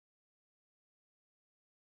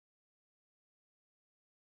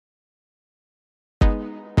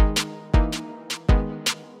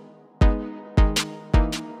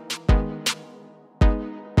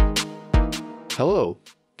Hello,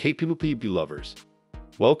 K-People lovers.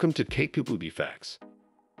 Welcome to K-People Facts.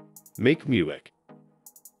 Make music.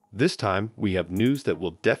 This time, we have news that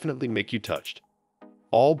will definitely make you touched.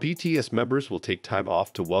 All BTS members will take time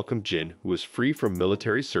off to welcome Jin, who is free from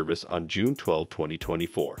military service on June 12,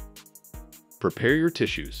 2024. Prepare your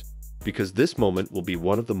tissues, because this moment will be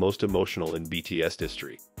one of the most emotional in BTS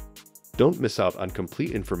history. Don't miss out on complete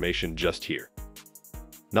information just here.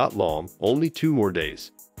 Not long, only 2 more days.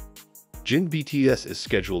 Jin BTS is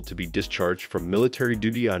scheduled to be discharged from military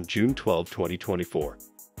duty on June 12, 2024.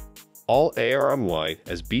 All ARMY,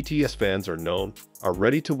 as BTS fans are known, are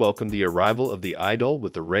ready to welcome the arrival of the idol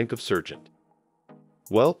with the rank of sergeant.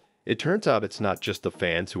 Well, it turns out it's not just the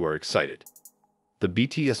fans who are excited. The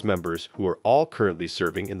BTS members, who are all currently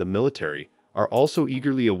serving in the military, are also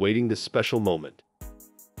eagerly awaiting this special moment.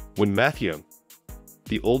 When Matthew,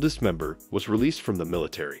 the oldest member, was released from the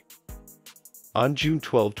military. On June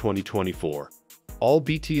 12, 2024, all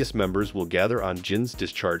BTS members will gather on Jin's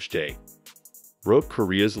discharge day, wrote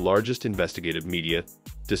Korea's largest investigative media,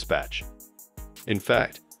 Dispatch. In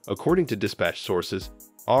fact, according to Dispatch sources,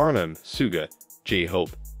 RM, Suga,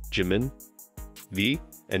 J-Hope, Jimin, V,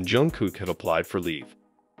 and Jungkook have applied for leave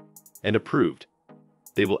and approved.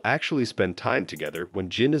 They will actually spend time together when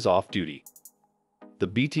Jin is off duty. The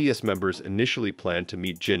BTS members initially planned to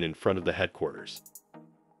meet Jin in front of the headquarters.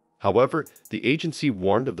 However, the agency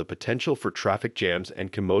warned of the potential for traffic jams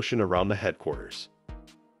and commotion around the headquarters.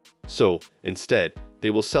 So, instead,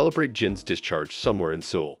 they will celebrate Jin's discharge somewhere in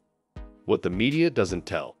Seoul. What the media doesn't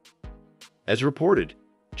tell. As reported,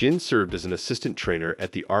 Jin served as an assistant trainer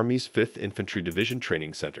at the Army's 5th Infantry Division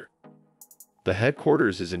Training Center. The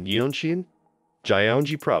headquarters is in Yeoncheon,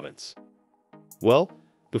 Gyeonggi Province. Well,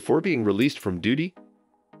 before being released from duty,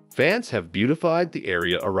 fans have beautified the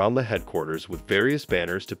area around the headquarters with various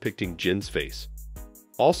banners depicting Jin's face,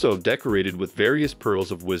 also decorated with various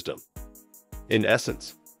pearls of wisdom. In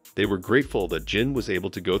essence, they were grateful that Jin was able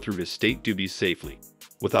to go through his state duties safely,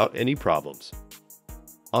 without any problems.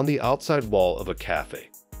 On the outside wall of a cafe,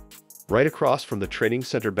 right across from the training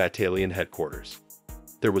center battalion headquarters,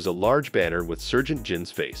 there was a large banner with Sergeant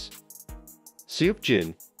Jin's face. Seok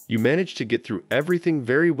Jin, you managed to get through everything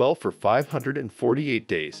very well for 548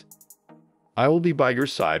 days. I will be by your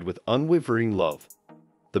side with unwavering love.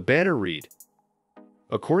 The banner read.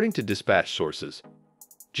 According to dispatch sources,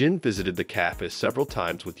 Jin visited the cafe several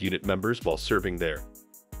times with unit members while serving there.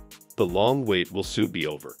 The long wait will soon be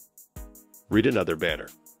over. Read another banner.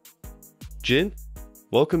 Jin,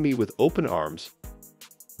 welcome me with open arms.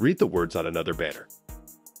 Read the words on another banner.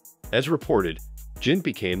 As reported, Jin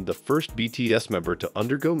became the first BTS member to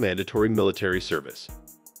undergo mandatory military service.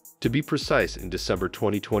 To be precise, in December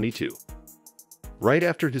 2022, right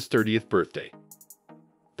after his 30th birthday.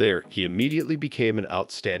 There, he immediately became an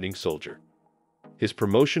outstanding soldier. His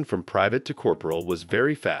promotion from private to corporal was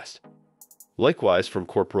very fast. Likewise from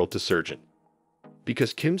corporal to sergeant.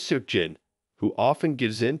 Because Kim Seok-jin, who often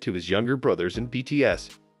gives in to his younger brothers in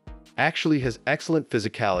BTS, actually has excellent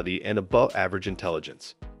physicality and above-average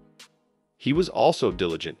intelligence. He was also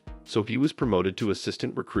diligent, so he was promoted to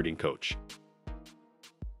assistant recruiting coach.